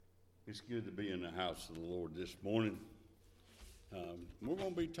It's good to be in the house of the Lord this morning. We're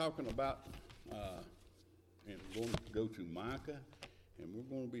going to be talking about, and we're going to go to Micah, and we're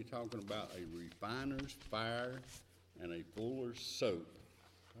going to be talking about a refiner's fire and a fuller's soap.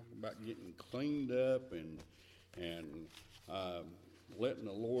 Talking about getting cleaned up and letting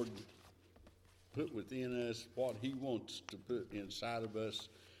the Lord put within us what He wants to put inside of us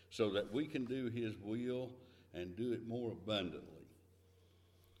so that we can do His will and do it more abundantly.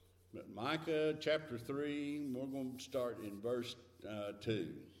 But Micah chapter 3, we're going to start in verse 2.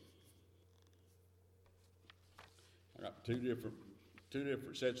 I got two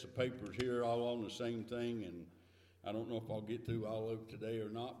different sets of papers here, all on the same thing, and I don't know if I'll get through all of it today or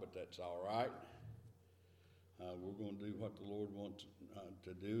not, but that's all right. We're going to do what the Lord wants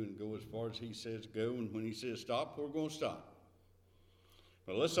to do and go as far as He says go, and when He says stop, we're going to stop.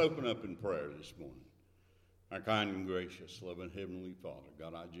 But let's open up in prayer this morning. Our kind and gracious, loving Heavenly Father,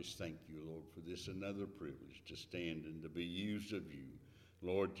 God, I just thank you, Lord, for this another privilege to stand and to be used of you,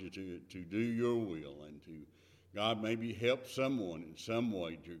 Lord, to do your will and to, God, maybe help someone in some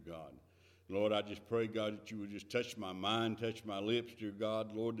way, dear God. Lord, I just pray, God, that you would just touch my mind, touch my lips, dear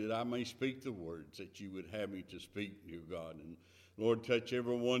God, Lord, that I may speak the words that you would have me to speak, dear God. And Lord, touch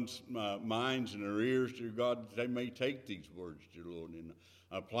everyone's minds and their ears, dear God, that they may take these words, dear Lord, and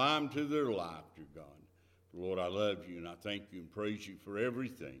apply them to their life, dear God. Lord, I love you, and I thank you and praise you for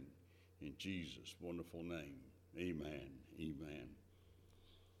everything. In Jesus' wonderful name, amen, amen.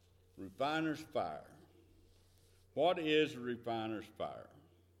 Refiner's fire. What is a refiner's fire?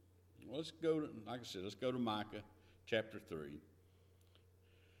 Well, let's go to Micah chapter 3.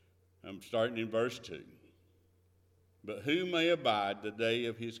 I'm starting in verse 2. But who may abide the day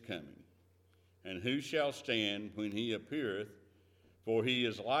of his coming? And who shall stand when he appeareth? For he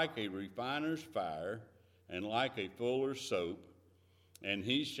is like a refiner's fire, and like a fuller's soap, and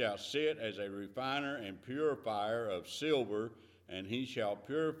he shall sit as a refiner and purifier of silver, and he shall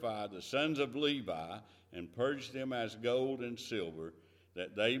purify the sons of Levi, and purge them as gold and silver,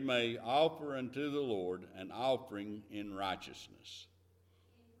 that they may offer unto the Lord an offering in righteousness.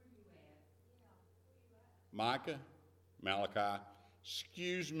 Micah, Malachi,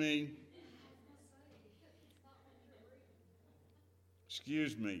 excuse me,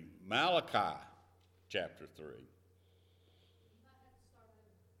 Malachi chapter 3.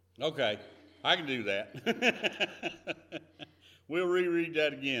 Okay, I can do that. We'll reread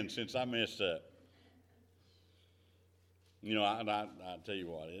that again since I messed up. You know, I tell you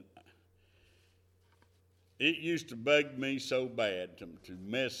what, it used to bug me so bad to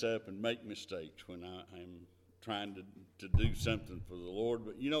mess up and make mistakes when I am trying to do something for the Lord.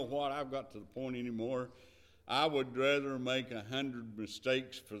 But you know what? I've got to the point anymore. I would rather make 100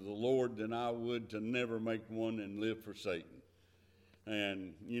 mistakes for the Lord than I would to never make one and live for Satan.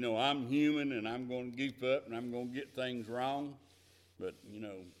 And, you know, I'm human and I'm going to goof up and I'm going to get things wrong. But, you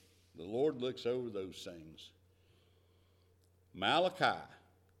know, the Lord looks over those things. Malachi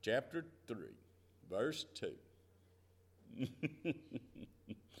chapter 3, verse 2.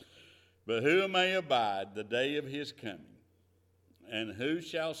 But who may abide the day of his coming? And who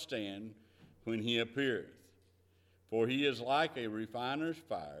shall stand when he appeareth? For he is like a refiner's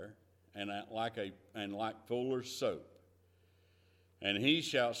fire, and like fuller's soap. And he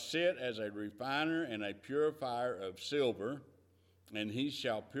shall sit as a refiner and a purifier of silver, and he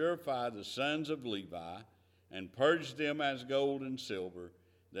shall purify the sons of Levi, and purge them as gold and silver,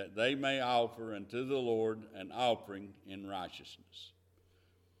 that they may offer unto the Lord an offering in righteousness.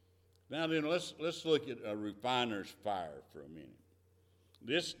 Now then, let's look at a refiner's fire for a minute.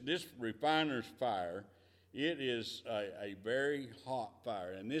 This refiner's fire, it is a very hot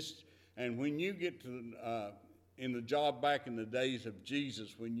fire, and when you get to in the job back in the days of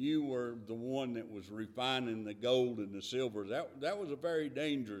Jesus, when you were the one that was refining the gold and the silver, that was a very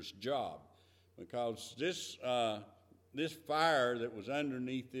dangerous job, because this fire that was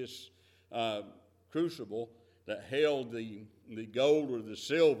underneath this crucible that held the gold or the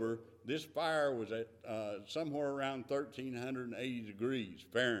silver, this fire was at somewhere around 1,380 degrees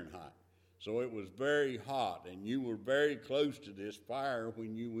Fahrenheit. So it was very hot, and you were very close to this fire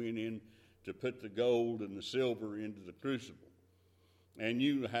when you went in to put the gold and the silver into the crucible. And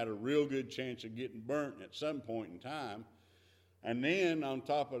you had a real good chance of getting burnt at some point in time. And then on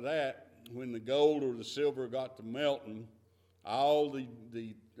top of that, when the gold or the silver got to melting, all the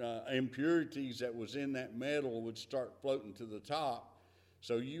impurities that was in that metal would start floating to the top.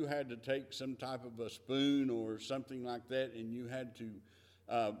 So you had to take some type of a spoon or something like that, and you had to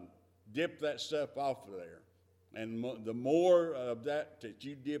dip that stuff off of there. And the more of that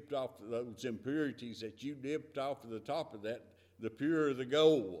you dipped off, those impurities that you dipped off of the top of that, the purer the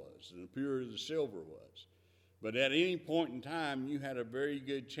gold was and the purer the silver was. But at any point in time, you had a very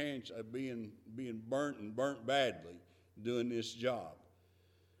good chance of being burnt and burnt badly doing this job.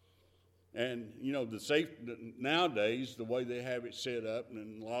 And, nowadays, the way they have it set up,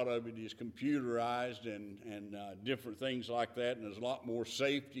 and a lot of it is computerized and different things like that, and there's a lot more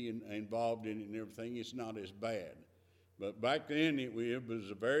safety involved in it and everything. It's not as bad. But back then, it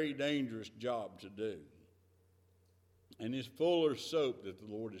was a very dangerous job to do. And this Fuller's soap that the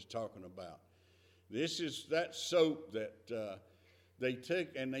Lord is talking about, this is that soap that they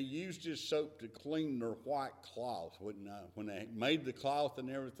took, and they used this soap to clean their white cloth. When they made the cloth and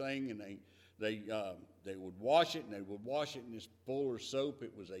everything, and they would wash it, and they would wash it in this Fuller's soap.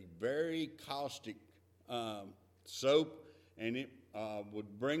 It was a very caustic soap, and it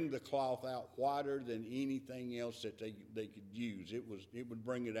would bring the cloth out whiter than anything else that they could use. It would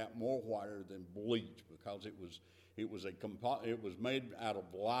bring it out more whiter than bleach, because it was made out of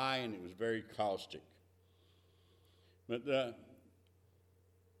lye, and it was very caustic. But the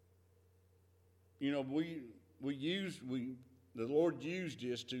Lord used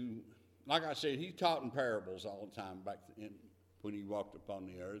this to, like I said, He taught in parables all the time back then when He walked upon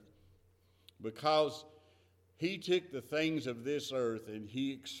the earth, because He took the things of this earth and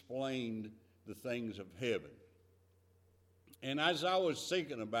He explained the things of heaven. And as I was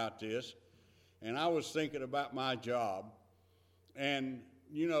thinking about this, and I was thinking about my job, and,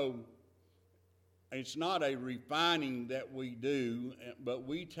 it's not a refining that we do, but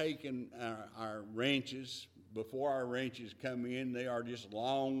we take in our wrenches. Before our wrenches come in, they are just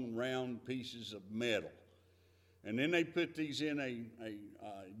long, round pieces of metal. And then they put these in a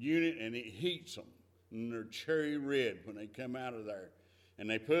unit, and it heats them. And they're cherry red when they come out of there. And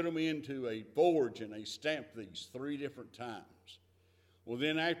they put them into a forge, and they stamp these 3 different times. Well,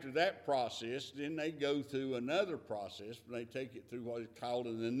 then after that process, then they go through another process. They take it through what is called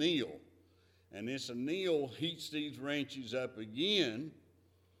an anneal. And this anneal heats these wrenches up again.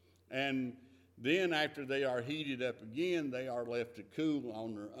 And then after they are heated up again, they are left to cool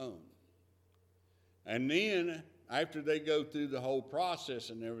on their own. And then after they go through the whole process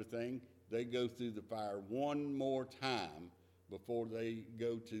and everything, they go through the fire one more time before they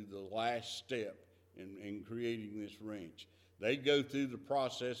go to the last step in creating this wrench. They go through the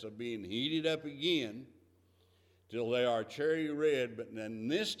process of being heated up again till they are cherry red, but then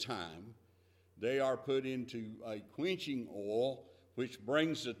this time they are put into a quenching oil, which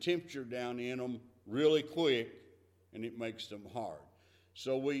brings the temperature down in them really quick, and it makes them hard.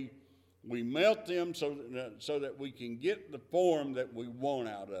 So we melt them so that we can get the form that we want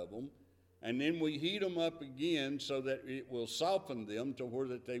out of them, and then we heat them up again so that it will soften them to where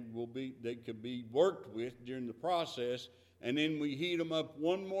that they could be worked with during the process, and then we heat them up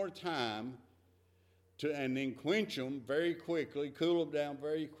one more time and then quench them very quickly, cool them down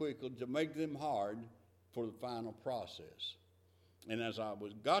very quickly to make them hard for the final process. And as I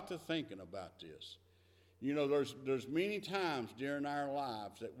got to thinking about this, there's many times during our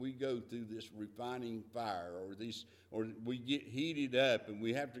lives that we go through this refining fire, or we get heated up, and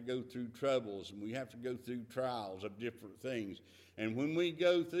we have to go through troubles, and we have to go through trials of different things. And when we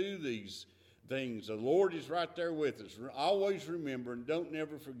go through these things, the Lord is right there with us. Always remember, and don't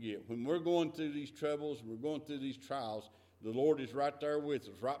never forget, when we're going through these troubles, and we're going through these trials, the Lord is right there with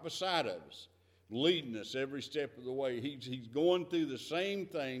us, right beside us, leading us every step of the way. He's going through the same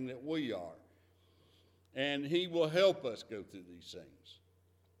thing that we are, and He will help us go through these things.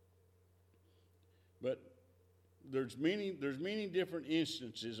 But there's many different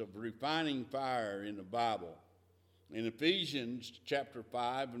instances of refining fire in the Bible. In Ephesians chapter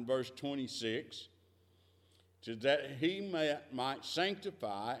 5 and verse 26, it says that He might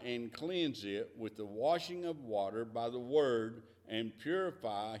sanctify and cleanse it with the washing of water by the word, and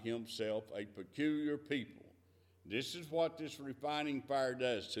purify Himself a peculiar people. This is what this refining fire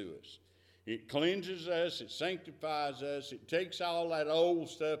does to us. It cleanses us, it sanctifies us, it takes all that old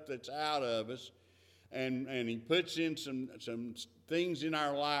stuff that's out of us, and He puts in some things in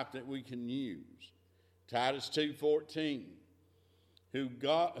our life that we can use. Titus 2:14,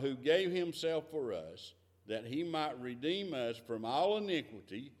 who gave Himself for us, that He might redeem us from all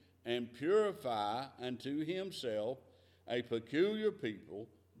iniquity, and purify unto Himself a peculiar people,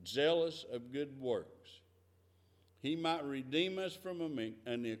 zealous of good works. He might redeem us from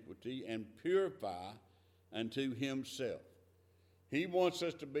iniquity and purify unto Himself. He wants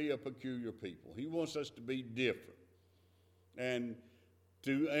us to be a peculiar people. He wants us to be different. And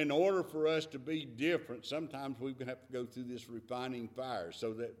in order for us to be different, sometimes we have to go through this refining fire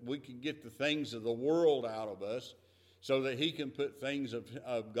so that we can get the things of the world out of us, so that He can put things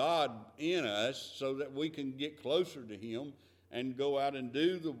of God in us, so that we can get closer to Him and go out and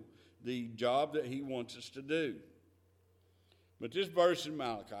do the job that he wants us to do. But this verse in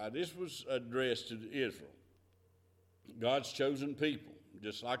Malachi, this was addressed to Israel, God's chosen people,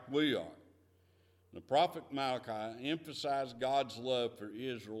 just like we are. The prophet Malachi emphasized God's love for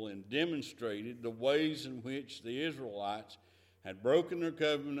Israel and demonstrated the ways in which the Israelites had broken their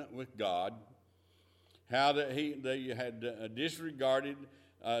covenant with God, how that they had disregarded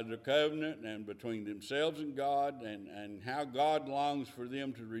the covenant and between themselves and God, and how God longs for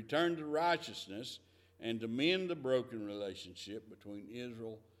them to return to righteousness and to mend the broken relationship between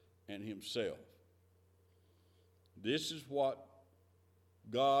Israel and himself. This is what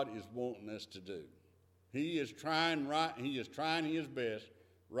God is wanting us to do. He is trying his best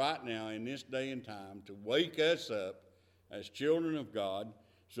right now in this day and time to wake us up as children of God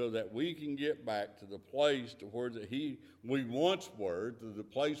so that we can get back to the place to where we once were, to the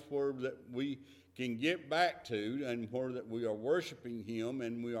place where that we can get back to, and where that we are worshiping him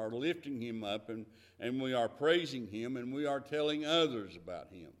and we are lifting him up and we are praising him and we are telling others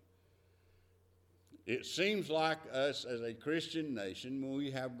about him. It seems like us as a Christian nation,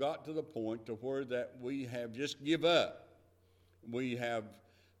 we have got to the point to where that we have just give up. We have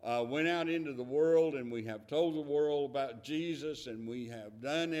went out into the world and we have told the world about Jesus, and we have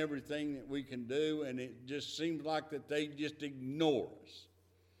done everything that we can do, and it just seems like that they just ignore us.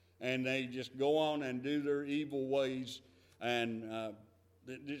 And they just go on and do their evil ways, and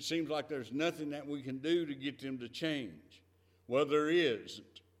it seems like there's nothing that we can do to get them to change. Well, there is.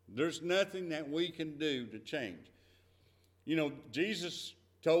 There's nothing that we can do to change. You know, Jesus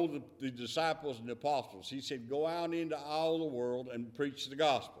told the disciples and the apostles, he said, go out into all the world and preach the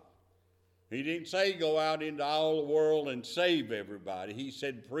gospel. He didn't say go out into all the world and save everybody. He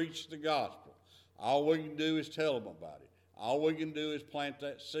said preach the gospel. All we can do is tell them about it. All we can do is plant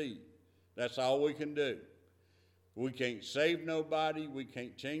that seed. That's all we can do. We can't save nobody. We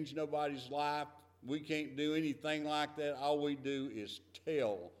can't change nobody's life. We can't do anything like that. All we do is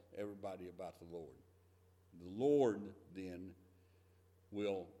tell everybody about the Lord. The Lord then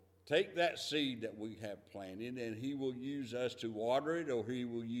will take that seed that we have planted, and he will use us to water it, or he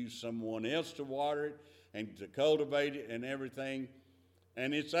will use someone else to water it and to cultivate it and everything.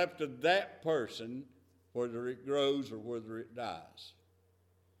 And it's up to that person whether it grows or whether it dies.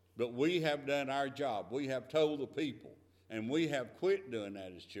 But we have done our job. We have told the people, and we have quit doing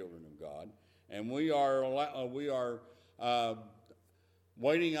that as children of God. And we are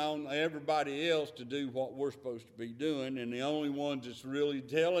waiting on everybody else to do what we're supposed to be doing, and the only ones that's really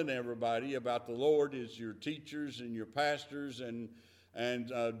telling everybody about the Lord is your teachers and your pastors and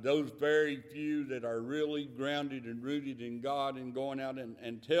those very few that are really grounded and rooted in God and going out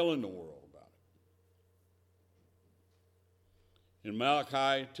and telling the world about it. In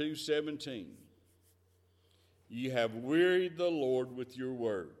Malachi 2:17, you have wearied the Lord with your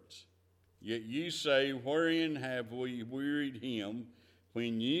words. Yet you say, wherein have we wearied him?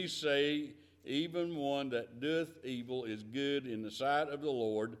 When ye say, even one that doeth evil is good in the sight of the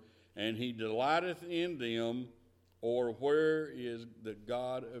Lord, and he delighteth in them, or where is the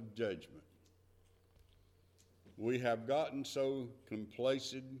God of judgment? We have gotten so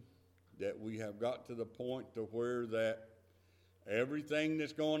complacent that we have got to the point to where that everything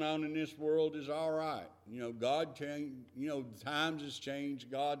that's going on in this world is all right. You know, God changed, times has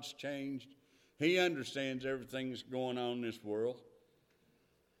changed, God's changed. He understands everything that's going on in this world.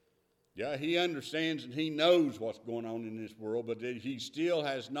 Yeah, he understands and he knows what's going on in this world, but he still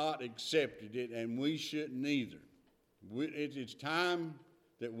has not accepted it, and we shouldn't either. It's time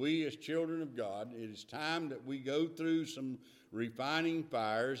that we as children of God, it is time that we go through some refining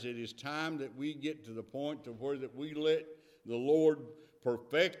fires. It is time that we get to the point to where that we let the Lord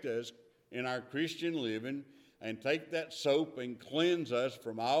perfect us in our Christian living and take that soap and cleanse us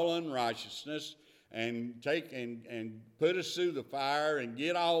from all unrighteousness and take and put us through the fire and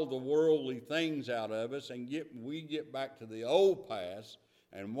get all the worldly things out of us, and we get back to the old paths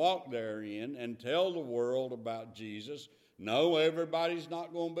and walk therein and tell the world about Jesus. No, everybody's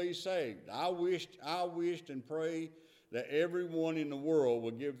not going to be saved. I wished and pray that everyone in the world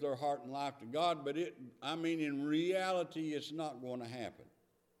would give their heart and life to God, but in reality, it's not going to happen.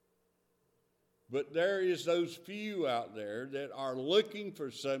 But there is those few out there that are looking for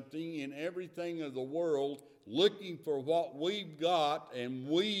something in everything of the world, looking for what we've got, and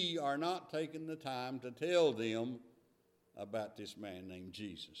we are not taking the time to tell them about this man named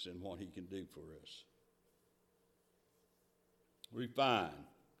Jesus and what he can do for us. Refine.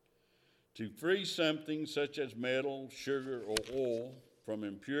 To free something such as metal, sugar, or oil from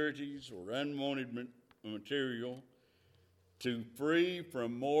impurities or unwanted material, to free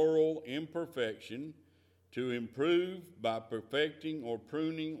from moral imperfection, to improve by perfecting or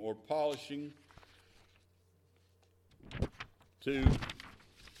pruning or polishing, to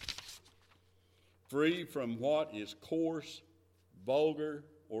free from what is coarse, vulgar,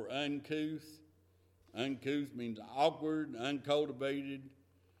 or uncouth. Uncouth means awkward, uncultivated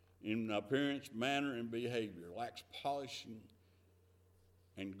in appearance, manner, and behavior, lacks polishing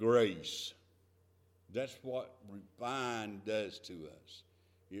and grace. That's what refined does to us.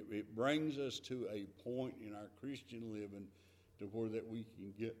 It brings us to a point in our Christian living to where that we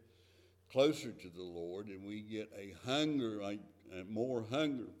can get closer to the Lord, and we get a hunger, more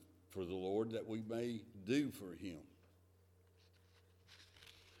hunger for the Lord that we may do for Him.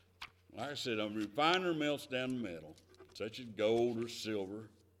 Like I said, a refiner melts down the metal, such as gold or silver,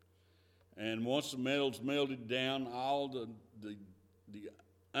 and once the metal's melted down, all the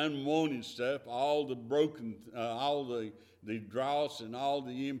unwanted stuff, all the broken, all the dross and all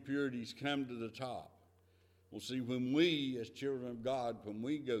the impurities come to the top. Well, see, when we, as children of God, when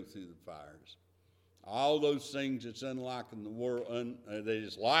we go through the fires, all those things that's unlike in the world, that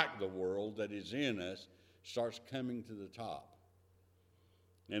is like the world, that is in us, starts coming to the top.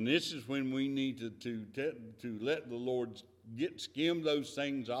 And this is when we need to let the Lord skim those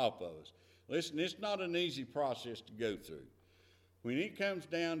things off of us. Listen, it's not an easy process to go through. When it comes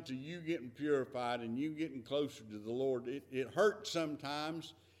down to you getting purified and you getting closer to the Lord, it hurts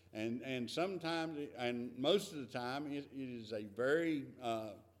sometimes, and sometimes, and most of the time, it is a very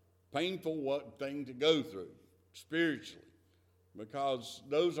painful thing to go through spiritually, because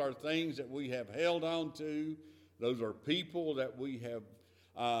those are things that we have held on to. Those are people that we have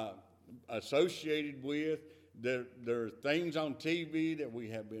associated with. There are things on TV that we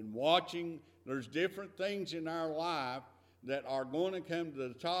have been watching. There's different things in our life that are going to come to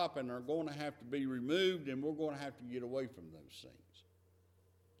the top and are going to have to be removed, and we're going to have to get away from those things.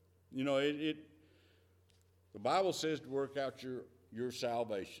 You know, the Bible says to work out your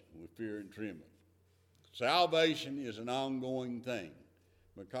salvation with fear and trembling. Salvation is an ongoing thing,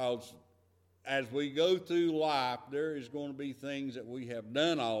 because as we go through life, there is going to be things that we have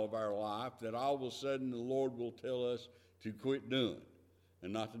done all of our life that all of a sudden the Lord will tell us to quit doing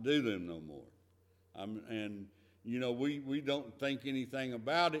and not to do them no more. And you know, we don't think anything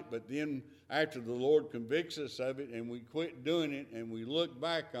about it, but then after the Lord convicts us of it and we quit doing it and we look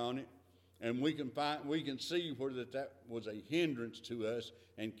back on it, and we can see where that was a hindrance to us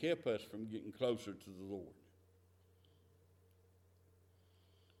and kept us from getting closer to the Lord.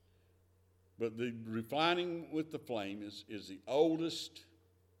 But the refining with the flame is the oldest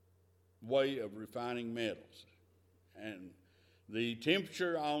way of refining metals. And the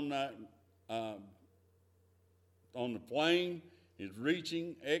temperature on that on the flame is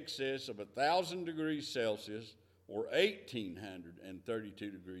reaching excess of 1,000 degrees Celsius or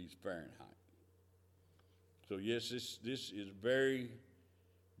 1,832 degrees Fahrenheit. So yes, this is very,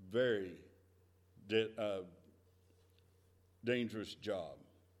 very dangerous job.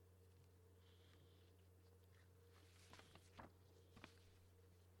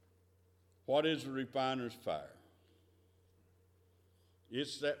 What is a refiner's fire?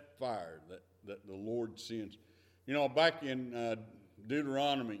 It's that fire that the Lord sends. You know, back in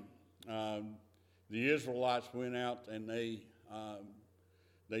Deuteronomy, the Israelites went out and they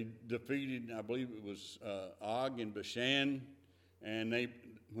defeated, I believe it was Og and Bashan, and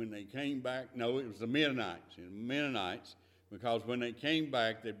when they came back, no, it was the Mennonites, because when they came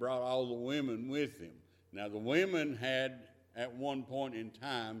back, they brought all the women with them. Now, the women had, at one point in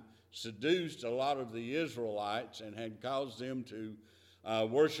time, seduced a lot of the Israelites and had caused them to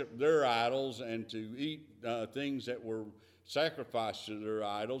worship their idols and to eat things that were sacrificed to their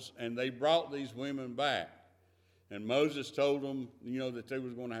idols, and they brought these women back. And Moses told them, you know, that they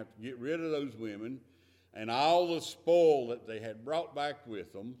was going to have to get rid of those women, and all the spoil that they had brought back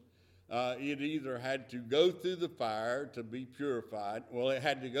with them, it either had to go through the fire to be purified. Well, it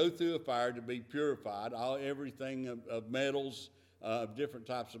had to go through a fire to be purified, everything of metals, of different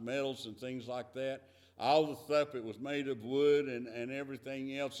types of metals and things like that. All the stuff that was made of wood and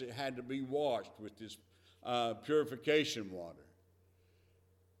everything else, it had to be washed with this purification water.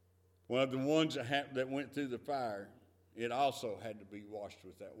 Well, the ones that went through the fire, it also had to be washed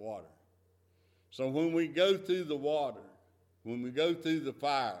with that water. So when we go through the water, when we go through the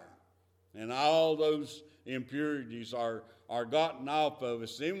fire, and all those impurities are gotten off of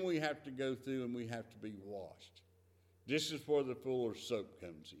us, then we have to go through and we have to be washed. This is where the fuller's soap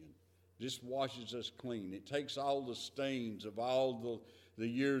comes in. This washes us clean. It takes all the stains of all the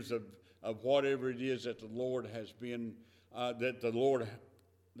years of whatever it is that the Lord has been,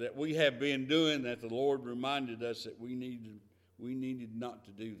 that we have been doing, that the Lord reminded us that we needed not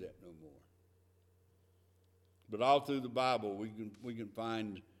to do that no more. But all through the Bible, we can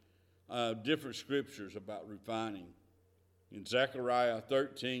find different scriptures about refining. In Zechariah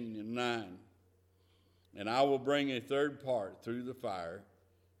 13:9, and I will bring a third part through the fire,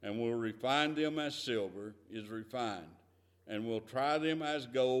 and will refine them as silver is refined, and will try them as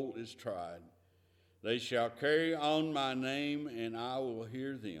gold is tried. They shall carry on my name, and I will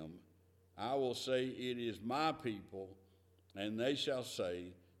hear them. I will say, it is my people, and they shall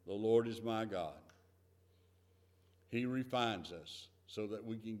say, the Lord is my God. He refines us so that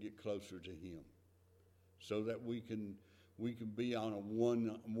we can get closer to him, so that we can be on a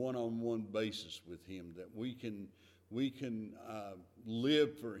one-on-one basis with him, that we can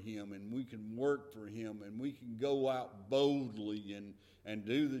live for him, and we can work for him, and we can go out boldly and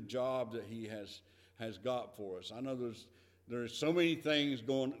do the job that he has got for us. I know there's so many things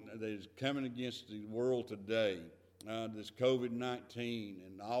that is coming against the world today. This COVID-19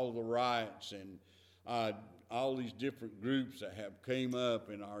 and all the riots and all these different groups that have came up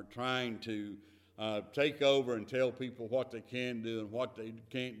and are trying to take over and tell people what they can do and what they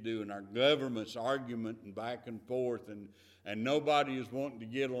can't do, and our government's argument and back and forth, and nobody is wanting to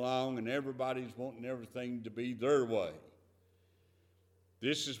get along, and everybody's wanting everything to be their way.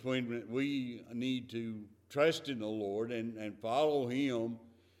 This is when we need to trust in the Lord and follow him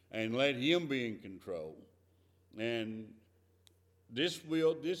and let him be in control. And this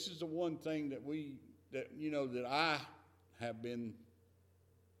is the one thing that I have been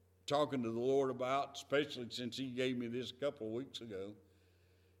talking to the Lord about, especially since he gave me this a couple of weeks ago,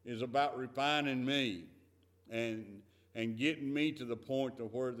 is about refining me and getting me to the point to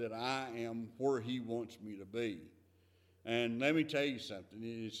where that I am where he wants me to be. And let me tell you something,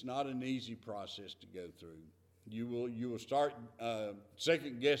 it's not an easy process to go through. You will start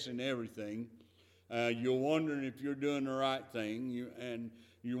second guessing everything. You're wondering if you're doing the right thing,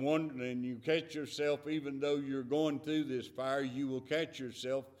 you wonder, and you catch yourself, even though you're going through this fire, you will catch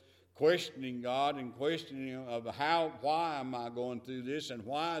yourself questioning God and questioning of why am I going through this, and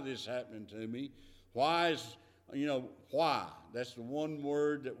why this happening to me? Why? That's the one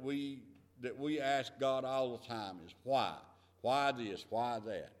word that we ask God all the time is why. Why this? Why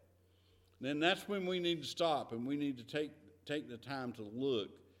that? Then that's when we need to stop, and we need to take the time to look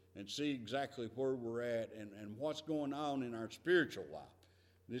and see exactly where we're at and what's going on in our spiritual life.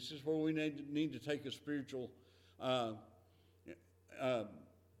 This is where we need to take a spiritual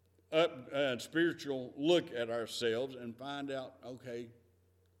spiritual look at ourselves and find out, okay,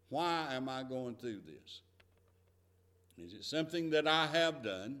 why am I going through this? Is it something that I have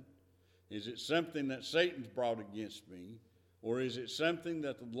done? Is it something that Satan's brought against me? Or is it something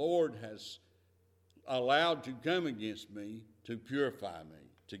that the Lord has allowed to come against me to purify me,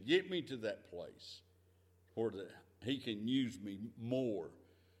 to get me to that place where he can use me more?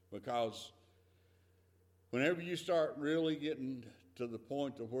 Because whenever you start really getting to the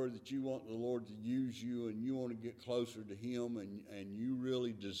point to where that you want the Lord to use you and you want to get closer to him and you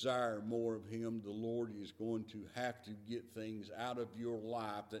really desire more of him, the Lord is going to have to get things out of your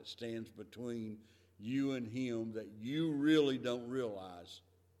life that stands between you and him that you really don't realize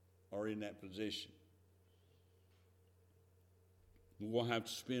are in that position. We're going to have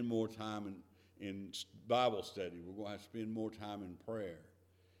to spend more time in Bible study. We're going to have to spend more time in prayer.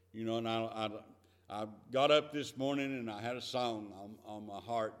 And I got up this morning and I had a song on my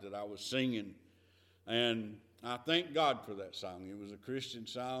heart that I was singing. And I thank God for that song. It was a Christian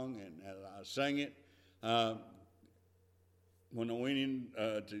song, and I sang it when I went in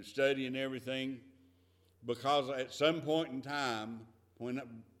to study and everything. Because at some point in time,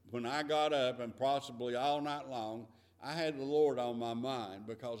 when I got up, and possibly all night long, I had the Lord on my mind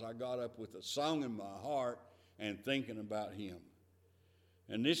because I got up with a song in my heart and thinking about him.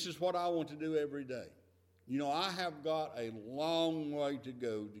 And this is what I want to do every day. I have got a long way to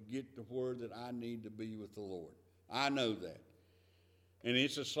go to get to where that I need to be with the Lord. I know that. And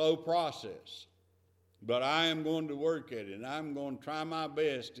it's a slow process. But I am going to work at it, and I'm going to try my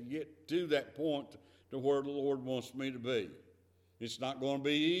best to get to that point to where the Lord wants me to be. It's not going to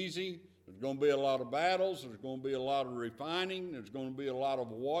be easy. There's going to be a lot of battles. There's going to be a lot of refining. There's going to be a lot of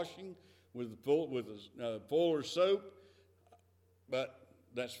washing with a fuller soap. But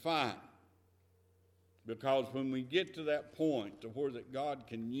that's fine. Because when we get to that point to where that God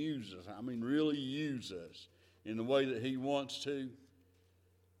can use us, really use us in the way that he wants to,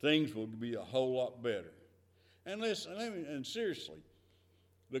 things will be a whole lot better. And listen, and seriously,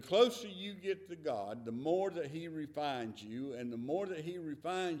 the closer you get to God, the more that he refines you, and the more that he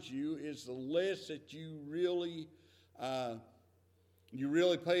refines you is the less that you really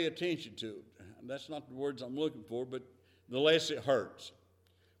pay attention to it. That's not the words I'm looking for, but the less it hurts.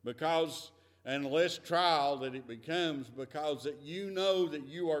 Because and less trial that it becomes, because that you know that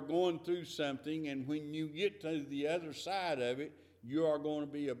you are going through something, and when you get to the other side of it, you are going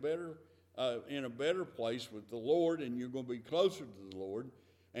to be in a better place with the Lord, and you're going to be closer to the Lord,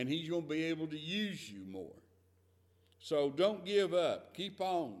 and He's going to be able to use you more. So don't give up. Keep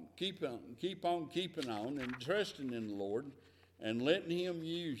on keeping on, and trusting in the Lord, and letting Him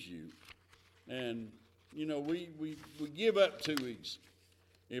use you. And we give up too easy.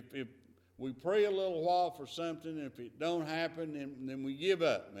 If we pray a little while for something, if it don't happen, then we give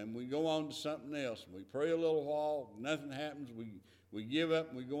up and we go on to something else. We pray a little while, nothing happens, we give up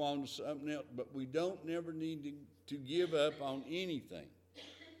and we go on to something else. But we don't never need to give up on anything.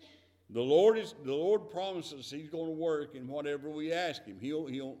 The Lord promises He's going to work in whatever we ask Him. He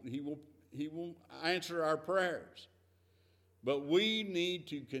will answer our prayers. But we need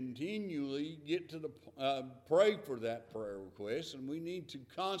to continually get to pray for that prayer request, and we need to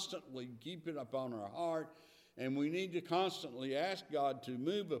constantly keep it upon our heart, and we need to constantly ask God to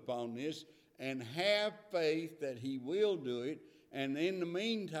move upon this and have faith that He will do it. And in the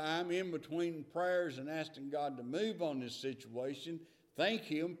meantime, in between prayers and asking God to move on this situation, thank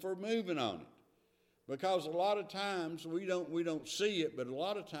Him for moving on it. Because a lot of times we don't see it, but a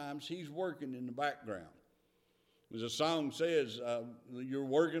lot of times He's working in the background. As a song says, you're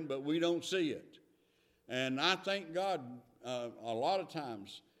working, but we don't see it. And I thank God a lot of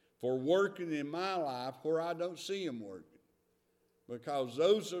times for working in my life where I don't see Him working. Because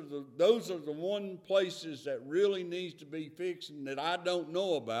those are the one places that really needs to be fixed and that I don't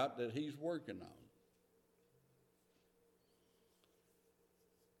know about that He's working on.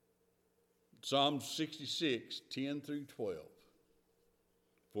 Psalm 66, 10 through 12.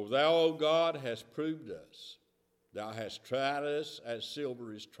 For Thou, O God, hast proved us. Thou hast tried us as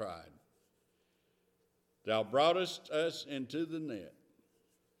silver is tried. Thou broughtest us into the net.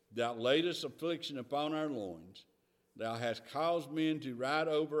 Thou laidest affliction upon our loins. Thou hast caused men to ride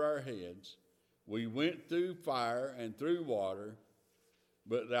over our heads. We went through fire and through water,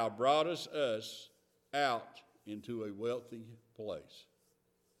 but Thou broughtest us out into a wealthy place.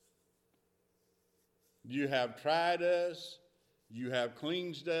 You have tried us. You have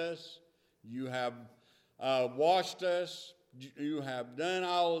cleansed us. You have washed us. You have done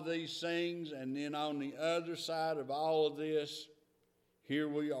all of these things, and then on the other side of all of this, here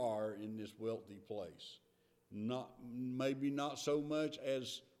we are in this wealthy place. Maybe not so much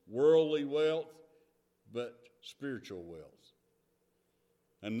as worldly wealth, but spiritual wealth.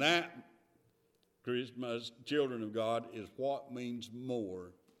 And that, Christmas, children of God, is what means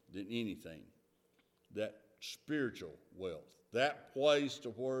more than anything. That spiritual wealth. That place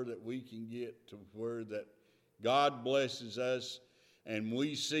to where that we can get to where that God blesses us, and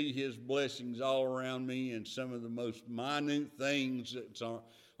we see His blessings all around me, and some of the most minute things that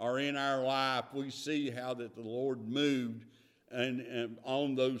are in our life. We see how that the Lord moved and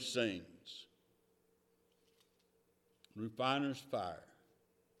on those things. Refiner's fire,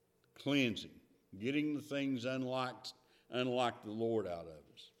 cleansing, getting the things unlike the Lord out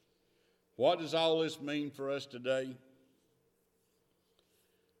of us. What does all this mean for us today?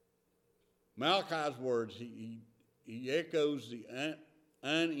 Malachi's words, he echoes the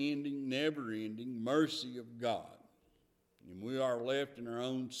unending, never-ending mercy of God. And we are left in our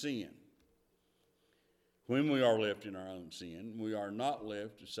own sin. When we are left in our own sin, we are not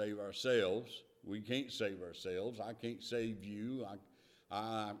left to save ourselves. We can't save ourselves. I can't save you.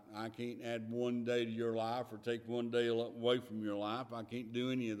 I can't add one day to your life or take one day away from your life. I can't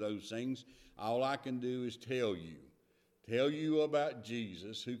do any of those things. All I can do is tell you about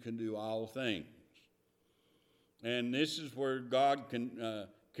Jesus, who can do all things. And this is where God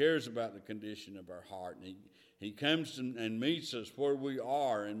cares about the condition of our heart. And He comes and meets us where we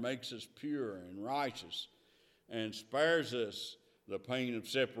are and makes us pure and righteous and spares us the pain of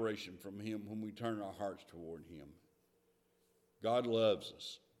separation from Him when we turn our hearts toward Him. God loves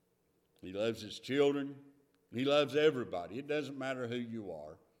us. He loves His children. He loves everybody. It doesn't matter who you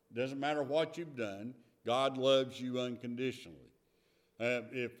are. It doesn't matter what you've done. God loves you unconditionally.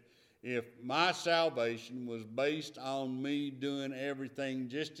 If my salvation was based on me doing everything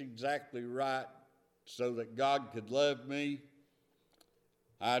just exactly right so that God could love me,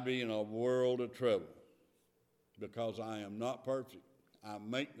 I'd be in a world of trouble, because I am not perfect. I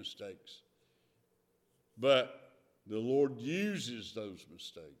make mistakes. But the Lord uses those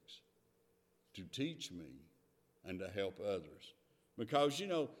mistakes to teach me and to help others. Because,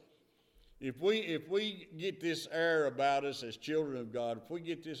 if we get this air about us as children of God, if we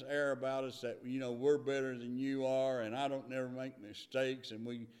get this air about us that, we're better than you are and I don't never make mistakes, and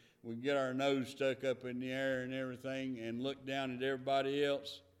we get our nose stuck up in the air and everything and look down at everybody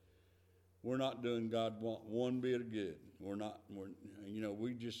else, we're not doing God one bit of good.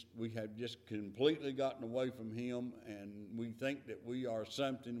 We have just completely gotten away from Him, and we think that we are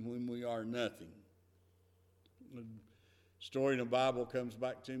something when we are nothing. The story in the Bible comes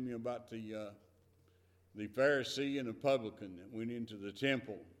back to me about the Pharisee and the publican that went into the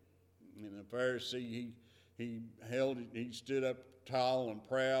temple. And the Pharisee, he stood up tall and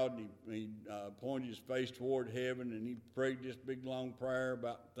proud. He pointed his face toward heaven, and he prayed this big long prayer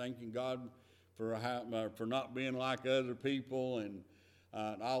about thanking God for not being like other people and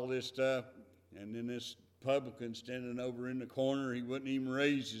all this stuff. And then this publican standing over in the corner, he wouldn't even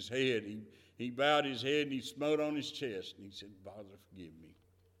raise his head. He bowed his head and he smote on his chest, and he said, "Father, forgive me."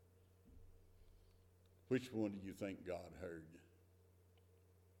 Which one do you think God heard?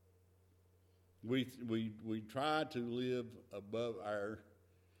 We try to live above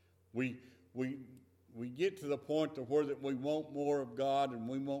we get to the point to where that we want more of God, and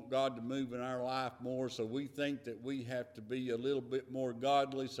we want God to move in our life more, so we think that we have to be a little bit more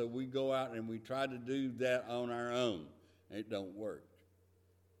godly, so we go out and we try to do that on our own. It don't work.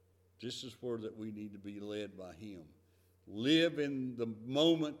 This is where that we need to be led by Him. Live in the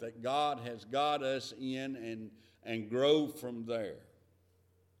moment that God has got us in and grow from there.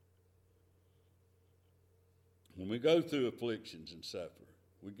 When we go through afflictions and suffer,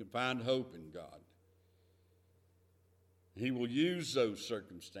 we can find hope in God. He will use those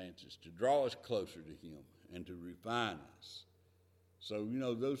circumstances to draw us closer to Him and to refine us. So,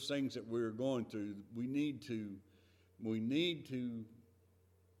 those things that we're going through, we need to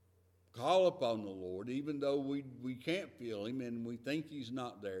call upon the Lord, even though we can't feel Him and we think He's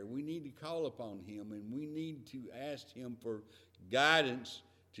not there. We need to call upon Him, and we need to ask Him for guidance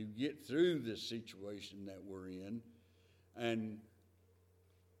to get through this situation that we're in. And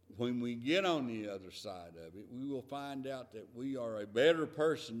when we get on the other side of it, we will find out that we are a better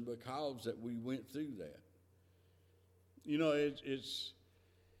person because that we went through that.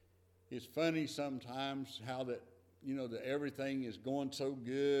 It's funny sometimes how that everything is going so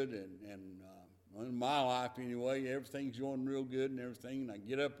good, and in my life anyway, everything's going real good and everything. And I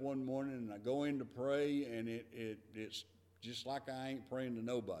get up one morning and I go in to pray, and it's just like I ain't praying to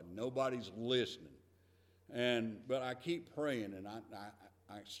nobody. Nobody's listening. But I keep praying, and I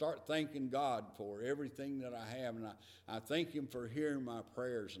start thanking God for everything that I have, and I thank Him for hearing my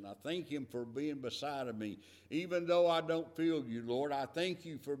prayers, and I thank Him for being beside of me. Even though I don't feel You, Lord, I thank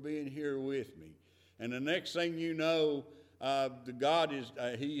You for being here with me. And the next thing you know, the God is,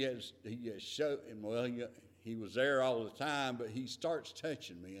 He has shown, well, he was there all the time, but He starts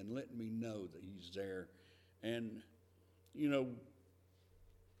touching me and letting me know that He's there. And,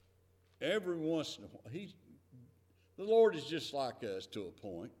 every once in a while, the Lord is just like us to a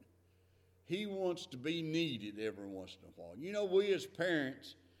point. He wants to be needed every once in a while. We as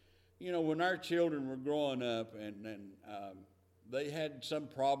parents, when our children were growing up and they had some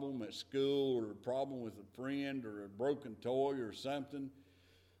problem at school or a problem with a friend or a broken toy or something,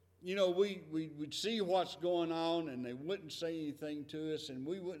 we'd see what's going on, and they wouldn't say anything to us, and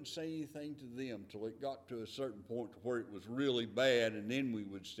we wouldn't say anything to them till it got to a certain point to where it was really bad, and then we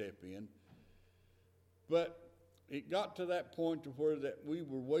would step in. But it got to that point to where that we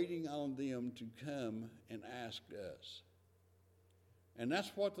were waiting on them to come and ask us. And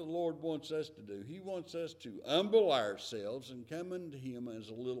that's what the Lord wants us to do. He wants us to humble ourselves and come unto Him as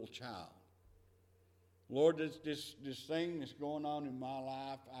a little child. Lord, this thing that's going on in my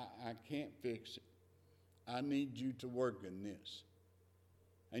life, I can't fix it. I need You to work in this.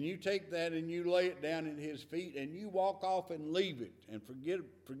 And you take that and you lay it down at His feet, and you walk off and leave it and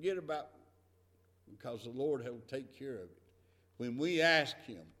forget about it, because the Lord will take care of it. When we ask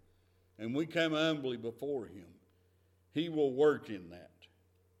Him and we come humbly before Him, He will work in that.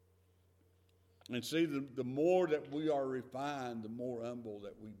 And see, the more that we are refined, the more humble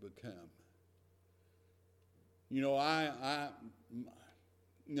that we become.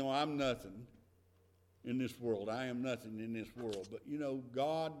 I'm nothing in this world. I am nothing in this world. But,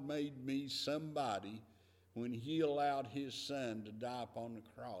 God made me somebody when He allowed His Son to die upon the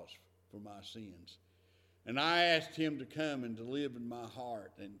cross for my sins. And I asked Him to come and to live in my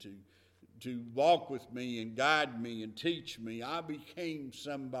heart and to walk with me and guide me and teach me. I became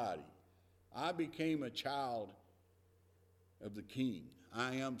somebody. I became a child of the King.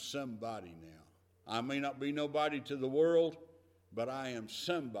 I am somebody now. I may not be nobody to the world, but I am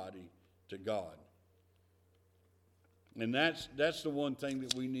somebody to God. And that's the one thing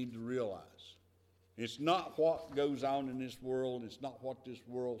that we need to realize. It's not what goes on in this world. It's not what this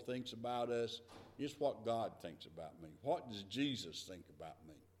world thinks about us. It's what God thinks about me. What does Jesus think about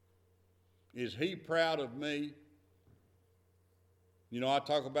me? Is He proud of me? I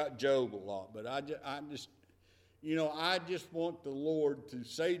talk about Job a lot, but I just want the Lord to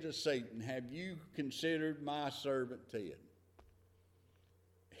say to Satan, have you considered my servant Ted?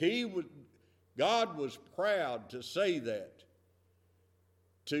 God was proud to say that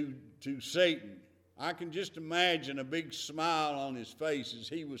to Satan. I can just imagine a big smile on his face as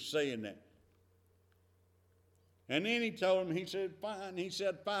he was saying that. And then he told him, he said,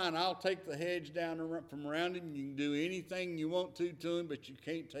 fine, I'll take the hedge down from around him. You can do anything you want to him, but you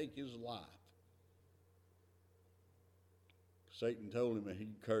can't take his life. Satan told him that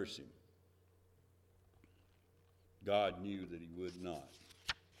he'd curse him. God knew that he would not.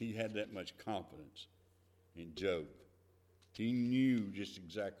 He had that much confidence in Job. He knew just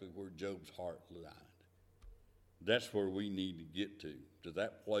exactly where Job's heart lied. That's where we need to get to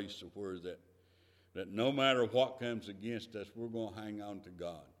that place of where that no matter what comes against us, we're going to hang on to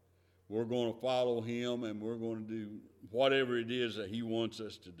God. We're going to follow him, and we're going to do whatever it is that he wants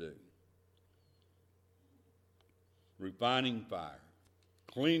us to do. Refining fire,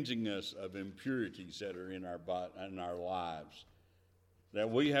 cleansing us of impurities that are in our lives that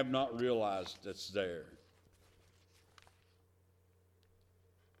we have not realized that's there.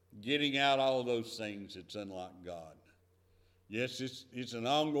 Getting out all those things that's unlike God. Yes, it's an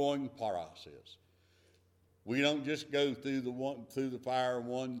ongoing process. We don't just go through the fire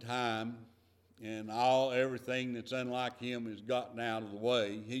one time and everything that's unlike him is gotten out of the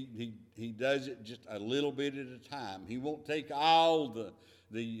way. He does it just a little bit at a time. He won't take all the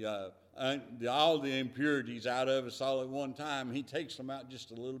impurities out of us all at one time. He takes them out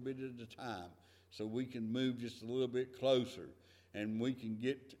just a little bit at a time, so we can move just a little bit closer, and we can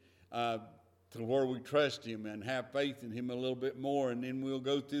get to where we trust him and have faith in him a little bit more, and then we'll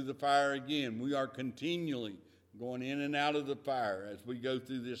go through the fire again. We are continually going in and out of the fire as we go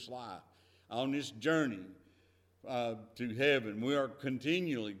through this life. On this journey to heaven, we are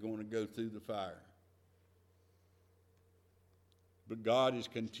continually going to go through the fire. But God is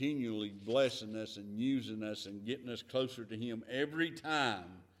continually blessing us and using us and getting us closer to him every time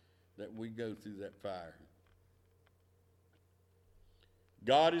that we go through that fire.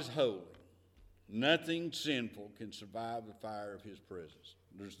 God is holy. Nothing sinful can survive the fire of his presence.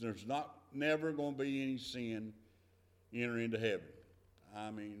 There's never going to be any sin enter into heaven.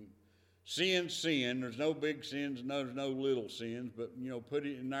 I mean, sin's sin. There's no big sins and there's no little sins. But, put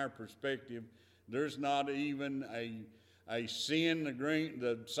it in our perspective, there's not even a sin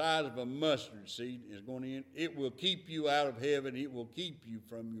the size of a mustard seed is going to end. It will keep you out of heaven. It will keep you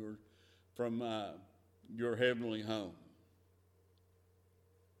from your heavenly home.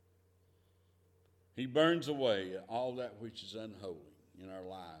 He burns away all that which is unholy in our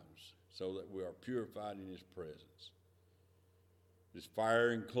lives so that we are purified in his presence. This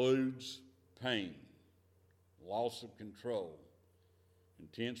fire includes pain, loss of control,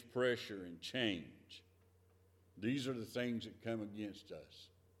 intense pressure, and change. These are the things that come against us.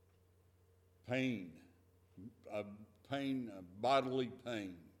 Pain, bodily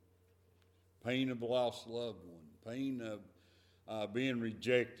pain, pain of a lost loved one, pain of being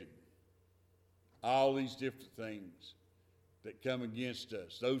rejected. All these different things that come against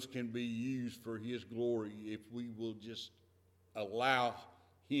us, those can be used for his glory if we will just allow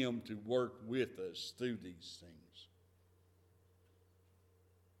him to work with us through these things.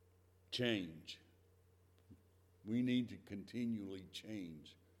 Change. We need to continually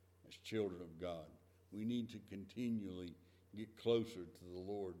change as children of God. We need to continually get closer to the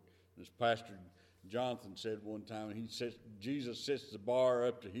Lord. As Pastor Jonathan said one time, Jesus sets the bar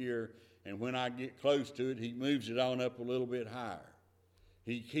up to here, and when I get close to it, he moves it on up a little bit higher.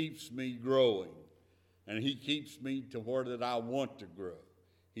 He keeps me growing, and he keeps me to where that I want to grow.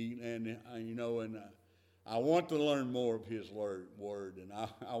 I want to learn more of his word, and I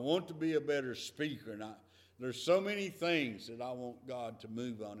want to be a better speaker. And there's so many things that I want God to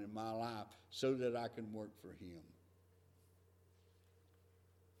move on in my life so that I can work for him.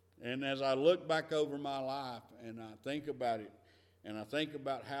 And as I look back over my life and I think about it, and I think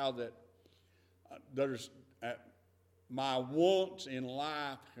about how that my wants in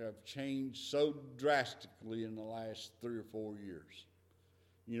life have changed so drastically in the last 3 or 4 years.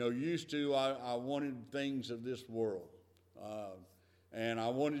 Used to I wanted things of this world, and I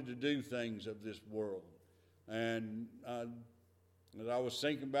wanted to do things of this world. And as I was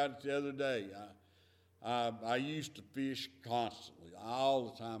thinking about it the other day, I used to fish constantly, all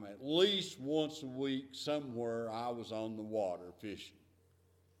the time. At least once a week, somewhere I was on the water fishing.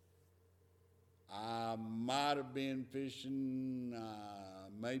 I might have been fishing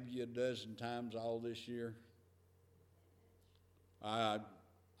maybe a dozen times all this year. I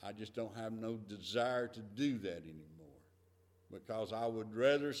just don't have no desire to do that anymore. because I would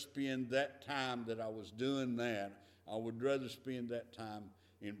rather spend that time that I was doing that, I would rather spend that time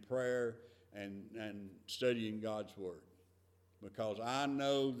in prayer and studying God's Word, because I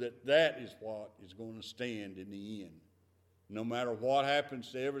know that that is what is going to stand in the end. No matter what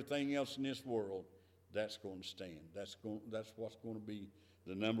happens to everything else in this world, that's going to stand. That's what's going to be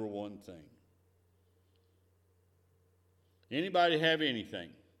the number one thing. Anybody have anything?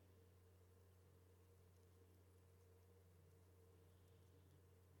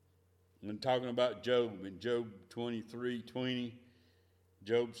 When talking about Job, in Job 23:20,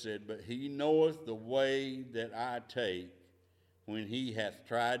 Job said, "But he knoweth the way that I take. When he hath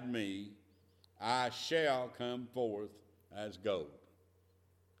tried me, I shall come forth as gold."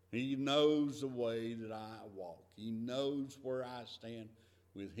 He knows the way that I walk. He knows where I stand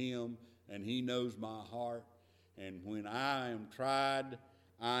with him, and he knows my heart. And when I am tried,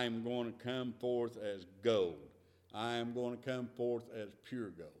 I am going to come forth as gold. I am going to come forth as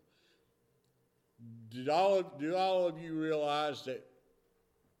pure gold. Did all of you realize that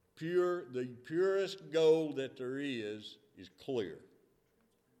the purest gold that there is clear?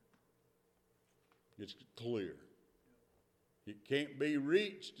 It's clear. It can't be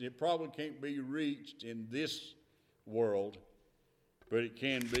reached. It probably can't be reached in this world, but it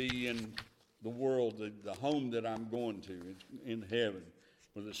can be in the world, the home that I'm going to, in heaven,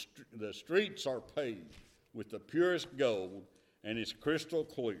 where the streets are paved with the purest gold, and it's crystal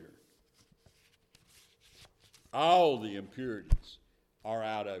clear. All the impurities are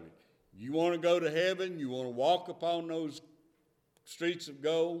out of it. You want to go to heaven, you want to walk upon those streets of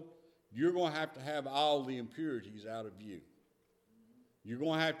gold, you're going to have all the impurities out of you. You're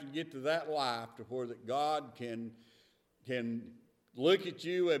going to have to get to that life to where that God can look at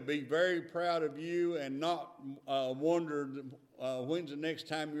you and be very proud of you, and not wonder when's the next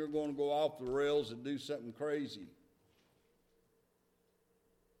time you're going to go off the rails and do something crazy.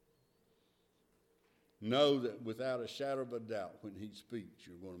 Know that without a shadow of a doubt, when he speaks,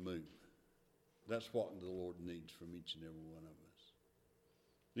 you're going to move. That's what the Lord needs from each and every one of us.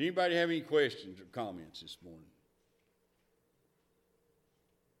 Does anybody have any questions or comments this morning?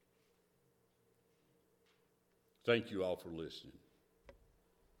 Thank you all for listening.